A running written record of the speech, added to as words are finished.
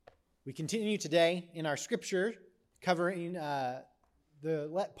We continue today in our scripture covering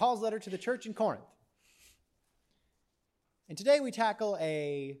Paul's letter to the church in Corinth. And today we tackle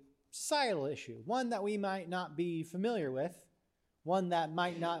a societal issue, one that we might not be familiar with, one that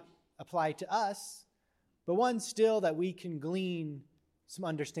might not apply to us, but one still that we can glean some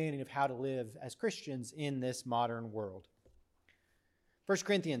understanding of how to live as Christians in this modern world. 1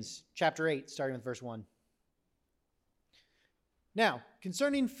 Corinthians chapter 8, starting with verse 1. Now,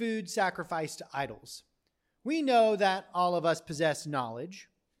 concerning food sacrificed to idols, we know that all of us possess knowledge.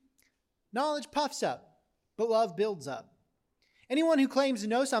 Knowledge puffs up, but love builds up. Anyone who claims to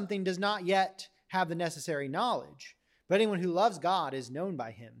know something does not yet have the necessary knowledge, but anyone who loves God is known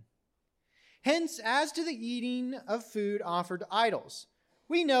by him. Hence, as to the eating of food offered to idols,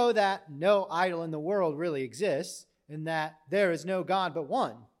 we know that no idol in the world really exists, and that there is no God but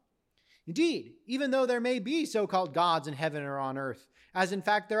one. Indeed, even though there may be so-called gods in heaven or on earth, as in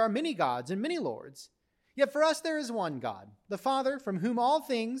fact there are many gods and many lords, yet for us there is one God, the Father, from whom all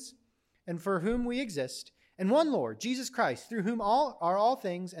things and for whom we exist, and one Lord, Jesus Christ, through whom all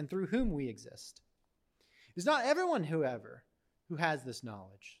things and through whom we exist. It is not everyone, however, who has this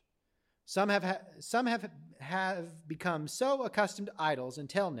knowledge. Some have become so accustomed to idols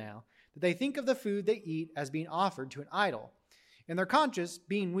until now that they think of the food they eat as being offered to an idol, and their conscience,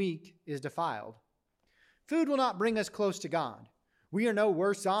 being weak, is defiled. Food will not bring us close to God. We are no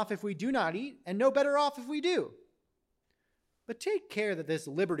worse off if we do not eat, and no better off if we do. But take care that this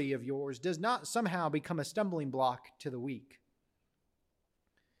liberty of yours does not somehow become a stumbling block to the weak.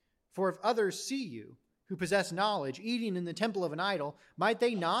 For if others see you, who possess knowledge, eating in the temple of an idol, might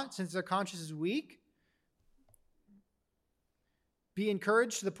they not, since their conscience is weak, be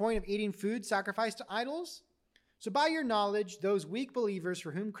encouraged to the point of eating food sacrificed to idols? So by your knowledge, those weak believers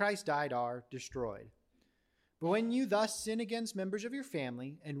for whom Christ died are destroyed. But when you thus sin against members of your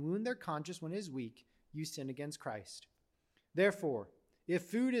family and wound their conscience when it is weak, you sin against Christ. Therefore, if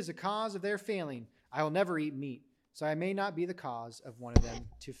food is a cause of their failing, I will never eat meat, so I may not be the cause of one of them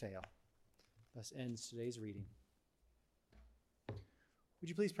to fail. Thus ends today's reading. Would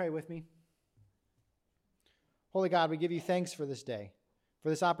you please pray with me? Holy God, we give you thanks for this day, for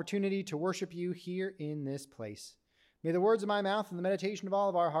this opportunity to worship you here in this place. May the words of my mouth and the meditation of all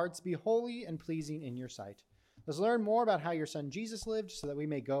of our hearts be holy and pleasing in your sight. Let's learn more about how your son Jesus lived so that we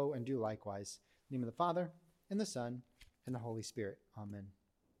may go and do likewise. In the name of the Father, and the Son, and the Holy Spirit. Amen.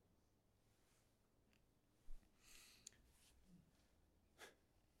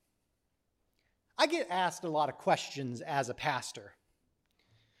 I get asked a lot of questions as a pastor.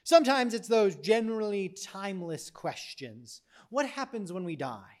 Sometimes it's those generally timeless questions. What happens when we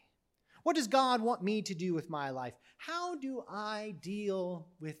die? What does God want me to do with my life? How do I deal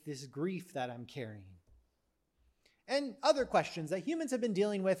with this grief that I'm carrying? And other questions that humans have been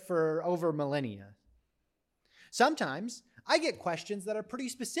dealing with for over millennia. Sometimes I get questions that are pretty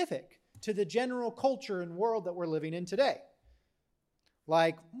specific to the general culture and world that we're living in today.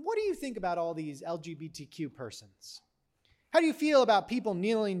 Like, what do you think about all these LGBTQ persons? How do you feel about people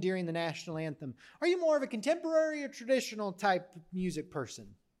kneeling during the national anthem? Are you more of a contemporary or traditional type music person?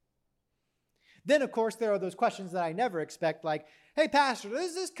 Then, of course, there are those questions that I never expect, like, hey, pastor,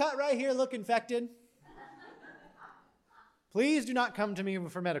 does this cut right here look infected? Please do not come to me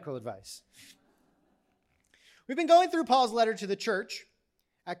for medical advice. We've been going through Paul's letter to the church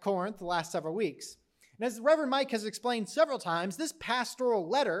at Corinth the last several weeks. And as Reverend Mike has explained several times, this pastoral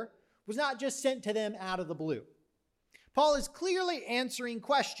letter was not just sent to them out of the blue. Paul is clearly answering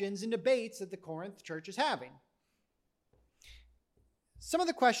questions and debates that the Corinth church is having. Some of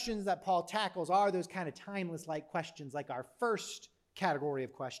the questions that Paul tackles are those kind of timeless-like questions, like our first category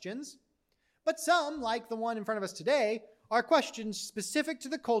of questions. But some, like the one in front of us today, are questions specific to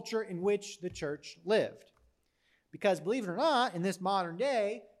the culture in which the church lived. Because believe it or not, in this modern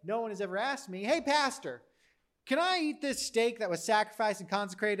day, no one has ever asked me, hey, pastor, can I eat this steak that was sacrificed and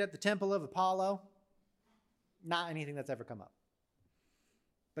consecrated at the temple of Apollo? Not anything that's ever come up.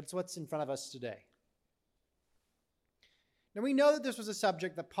 But it's what's in front of us today. Now we know that this was a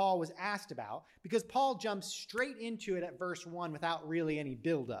subject that Paul was asked about because Paul jumps straight into it at verse 1 without really any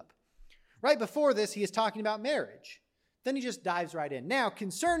buildup. Right before this, he is talking about marriage. Then he just dives right in. Now,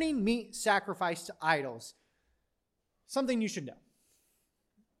 concerning meat sacrificed to idols, something you should know.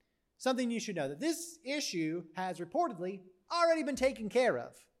 Something you should know, that this issue has reportedly already been taken care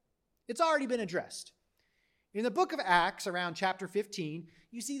of. It's already been addressed. In the book of Acts, around chapter 15,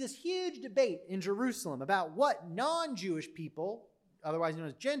 you see this huge debate in Jerusalem about what non-Jewish people, otherwise known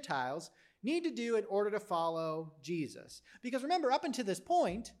as Gentiles, need to do in order to follow Jesus. Because remember, up until this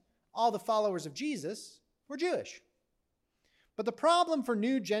point, all the followers of Jesus were Jewish. But the problem for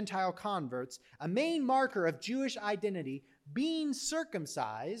new Gentile converts, a main marker of Jewish identity, being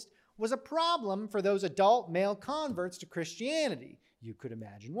circumcised, was a problem for those adult male converts to Christianity. You could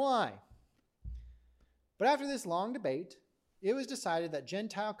imagine why. But after this long debate, it was decided that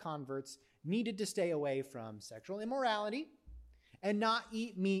Gentile converts needed to stay away from sexual immorality and not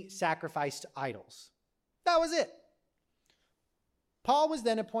eat meat sacrificed to idols. That was it. Paul was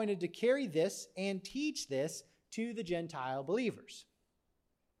then appointed to carry this and teach this to the Gentile believers,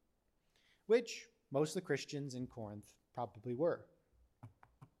 which most of the Christians in Corinth probably were.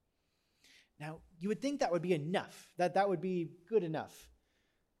 Now, you would think that would be enough, that would be good enough.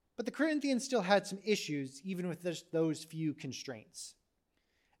 But the Corinthians still had some issues, even with just those few constraints.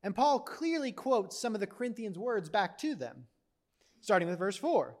 And Paul clearly quotes some of the Corinthians' words back to them, starting with verse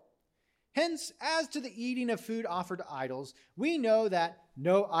 4. Hence, as to the eating of food offered to idols, we know that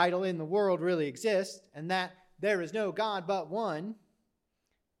no idol in the world really exists, and that there is no God but one.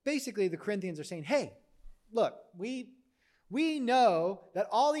 Basically, the Corinthians are saying, hey, look, we know that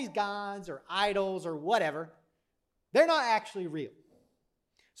all these gods or idols or whatever, they're not actually real.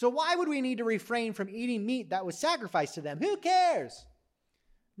 So why would we need to refrain from eating meat that was sacrificed to them? Who cares?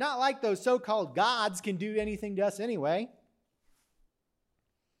 Not like those so-called gods can do anything to us anyway.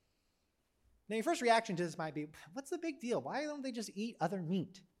 Now, your first reaction to this might be, what's the big deal? Why don't they just eat other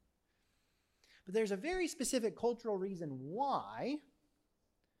meat? But there's a very specific cultural reason why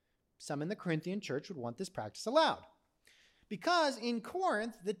some in the Corinthian church would want this practice allowed. Because in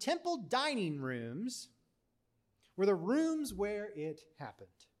Corinth, the temple dining rooms were the rooms where it happened.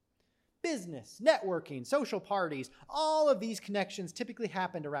 Business, networking, social parties, all of these connections typically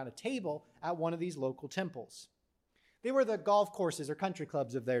happened around a table at one of these local temples. They were the golf courses or country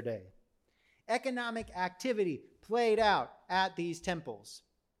clubs of their day. Economic activity played out at these temples.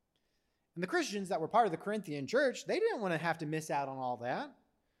 And the Christians that were part of the Corinthian church, they didn't want to have to miss out on all that,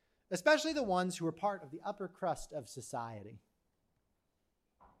 especially the ones who were part of the upper crust of society.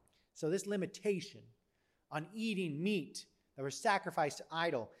 So this limitation on eating meat that was sacrificed to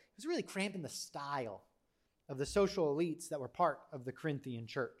idol was really cramping the style of the social elites that were part of the Corinthian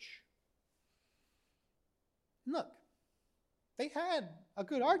church. And look, they had a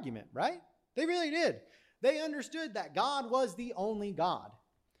good argument, right? They really did. They understood that God was the only God.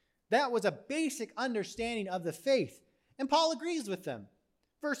 That was a basic understanding of the faith, and Paul agrees with them.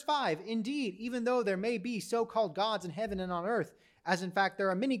 Verse 5, indeed, even though there may be so-called gods in heaven and on earth, as in fact there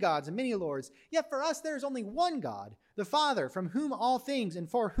are many gods and many lords, yet for us there is only one God, the Father, from whom all things and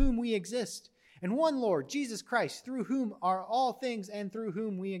for whom we exist, and one Lord, Jesus Christ, through whom are all things and through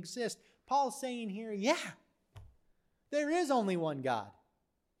whom we exist. Paul's saying here, yeah, there is only one God.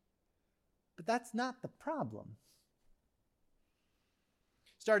 But that's not the problem.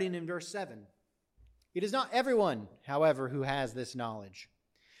 Starting in verse 7, it is not everyone, however, who has this knowledge.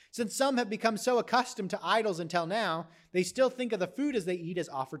 Since some have become so accustomed to idols until now, they still think of the food as they eat as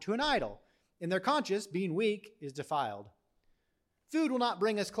offered to an idol, and their conscience, being weak, is defiled. Food will not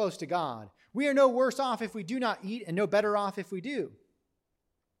bring us close to God. We are no worse off if we do not eat, and no better off if we do.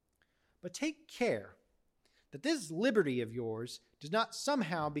 But take care that this liberty of yours does not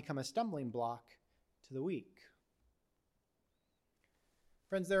somehow become a stumbling block to the weak.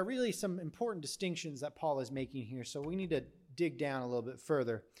 Friends, there are really some important distinctions that Paul is making here, so we need to dig down a little bit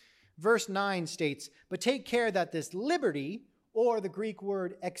further. Verse 9 states, but take care that this liberty, or the Greek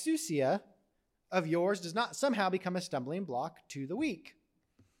word exousia, of yours does not somehow become a stumbling block to the weak.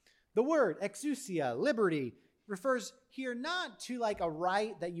 The word exousia, liberty, refers here not to like a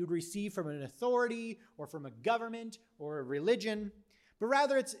right that you'd receive from an authority or from a government or a religion, but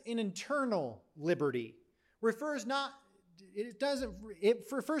rather it's an internal liberty. It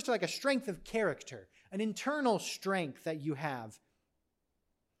refers to like a strength of character, an internal strength that you have.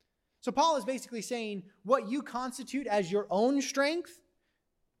 So Paul is basically saying what you constitute as your own strength,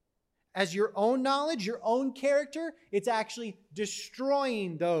 as your own knowledge, your own character, it's actually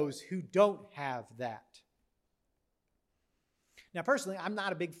destroying those who don't have that. Now, personally, I'm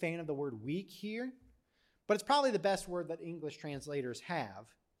not a big fan of the word weak here, but it's probably the best word that English translators have.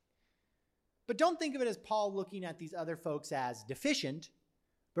 But don't think of it as Paul looking at these other folks as deficient,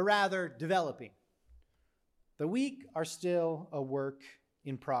 but rather developing. The weak are still a work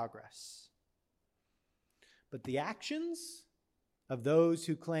in progress. But the actions of those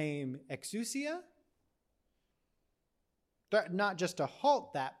who claim exousia, they're not just to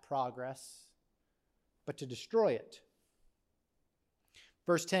halt that progress, but to destroy it.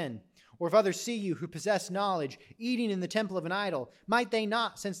 Verse 10, or if others see you who possess knowledge, eating in the temple of an idol, might they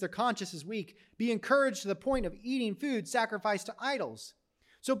not, since their conscience is weak, be encouraged to the point of eating food sacrificed to idols?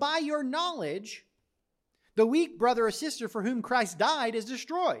 So by your knowledge, The weak brother or sister for whom Christ died is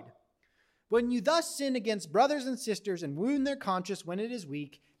destroyed. When you thus sin against brothers and sisters and wound their conscience when it is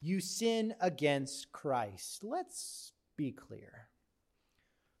weak, you sin against Christ. Let's be clear.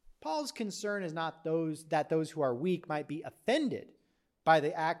 Paul's concern is not that those who are weak might be offended by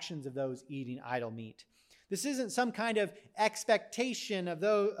the actions of those eating idol meat. This isn't some kind of expectation of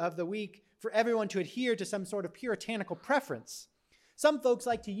the weak for everyone to adhere to some sort of puritanical preference. Some folks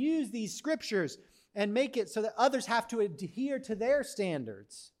like to use these scriptures and make it so that others have to adhere to their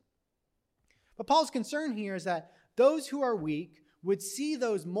standards. But Paul's concern here is that those who are weak would see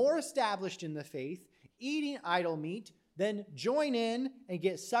those more established in the faith eating idol meat, then join in and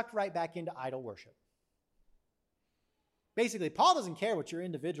get sucked right back into idol worship. Basically, Paul doesn't care what your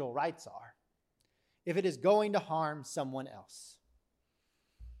individual rights are if it is going to harm someone else.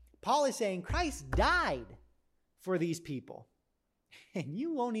 Paul is saying Christ died for these people, and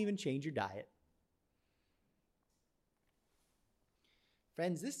you won't even change your diet.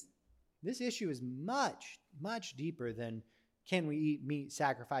 Friends, this issue is much, much deeper than can we eat meat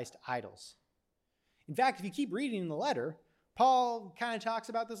sacrificed to idols. In fact, if you keep reading the letter, Paul kind of talks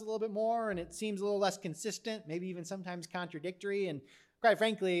about this a little bit more, and it seems a little less consistent, maybe even sometimes contradictory. And quite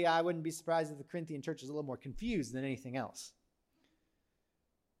frankly, I wouldn't be surprised if the Corinthian church is a little more confused than anything else.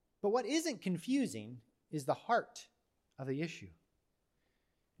 But what isn't confusing is the heart of the issue.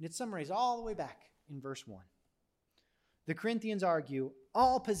 And it's summarized all the way back in verse 1. The Corinthians argue,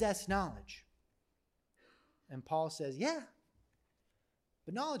 all possess knowledge. And Paul says, yeah,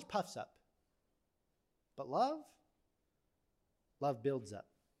 but knowledge puffs up. But love builds up.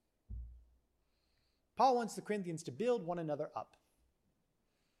 Paul wants the Corinthians to build one another up,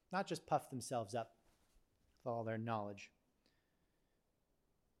 not just puff themselves up with all their knowledge.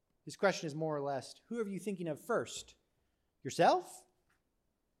 His question is more or less, who are you thinking of first? Yourself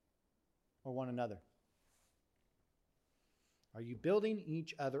or one another? Are you building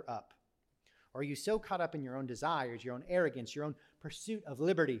each other up? Or are you so caught up in your own desires, your own arrogance, your own pursuit of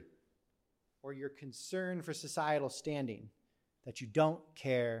liberty, or your concern for societal standing that you don't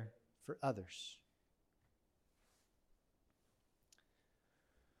care for others?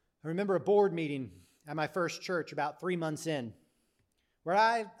 I remember a board meeting at my first church about 3 months in,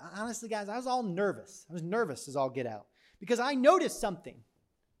 where honestly, guys, I was all nervous. I was nervous as all get out because I noticed something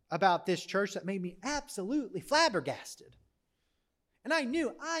about this church that made me absolutely flabbergasted. And I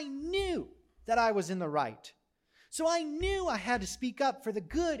knew that I was in the right. So I knew I had to speak up for the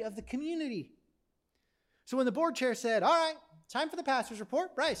good of the community. So when the board chair said, all right, time for the pastor's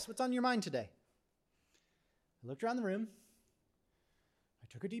report. Bryce, what's on your mind today? I looked around the room. I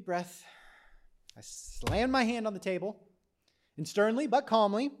took a deep breath. I slammed my hand on the table and sternly but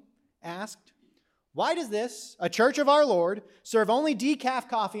calmly asked, why does this, a church of our Lord, serve only decaf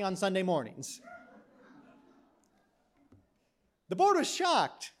coffee on Sunday mornings? The board was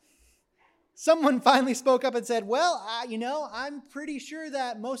shocked. Someone finally spoke up and said, well, I'm pretty sure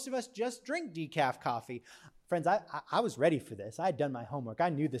that most of us just drink decaf coffee. Friends, I was ready for this. I had done my homework. I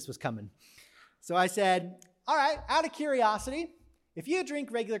knew this was coming. So I said, all right, out of curiosity, if you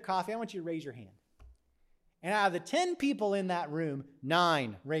drink regular coffee, I want you to raise your hand. And out of the 10 people in that room,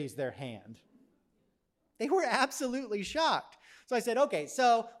 9 raised their hand. They were absolutely shocked. So I said, okay,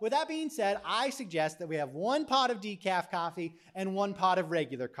 so with that being said, I suggest that we have 1 pot of decaf coffee and 1 pot of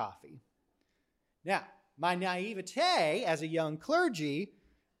regular coffee. Now, my naivete as a young clergy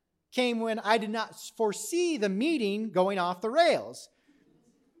came when I did not foresee the meeting going off the rails.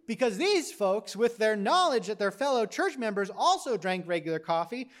 Because these folks, with their knowledge that their fellow church members also drank regular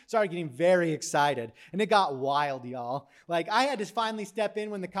coffee, started getting very excited. And it got wild, y'all. Like, I had to finally step in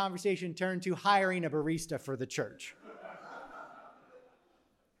when the conversation turned to hiring a barista for the church.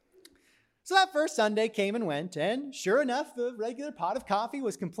 So that first Sunday came and went, and sure enough, the regular pot of coffee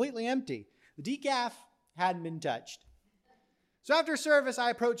was completely empty. The decaf hadn't been touched. So after service, I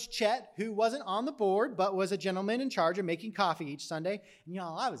approached Chet, who wasn't on the board, but was a gentleman in charge of making coffee each Sunday. And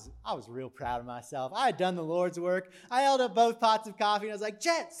y'all, I was real proud of myself. I had done the Lord's work. I held up both pots of coffee, and I was like,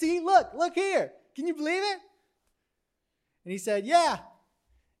 Chet, see, look here. Can you believe it? And he said, yeah,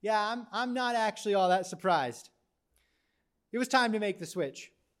 I'm not actually all that surprised. It was time to make the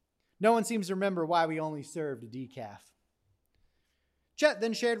switch. No one seems to remember why we only served a decaf. Chet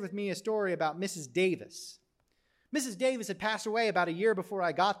then shared with me a story about Mrs. Davis. Mrs. Davis had passed away about a year before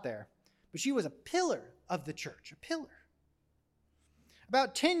I got there, but she was a pillar of the church, a pillar.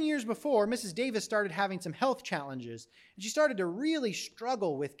 About 10 years before, Mrs. Davis started having some health challenges, and she started to really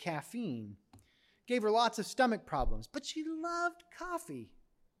struggle with caffeine. Gave her lots of stomach problems, but she loved coffee.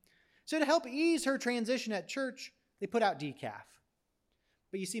 So to help ease her transition at church, they put out decaf.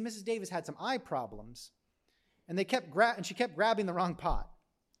 But you see, Mrs. Davis had some eye problems, and she kept grabbing the wrong pot.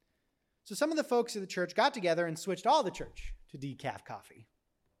 So some of the folks of the church got together and switched all the church to decaf coffee.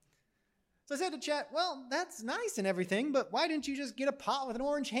 So I said to Chet, well, that's nice and everything, but why didn't you just get a pot with an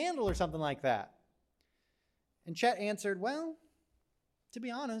orange handle or something like that? And Chet answered, well, to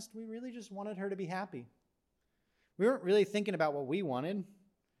be honest, we really just wanted her to be happy. We weren't really thinking about what we wanted.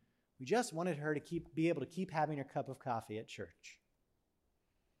 We just wanted her to be able to keep having her cup of coffee at church.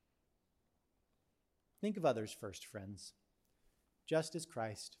 Think of others first, friends, just as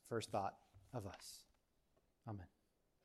Christ first thought of us. Amen.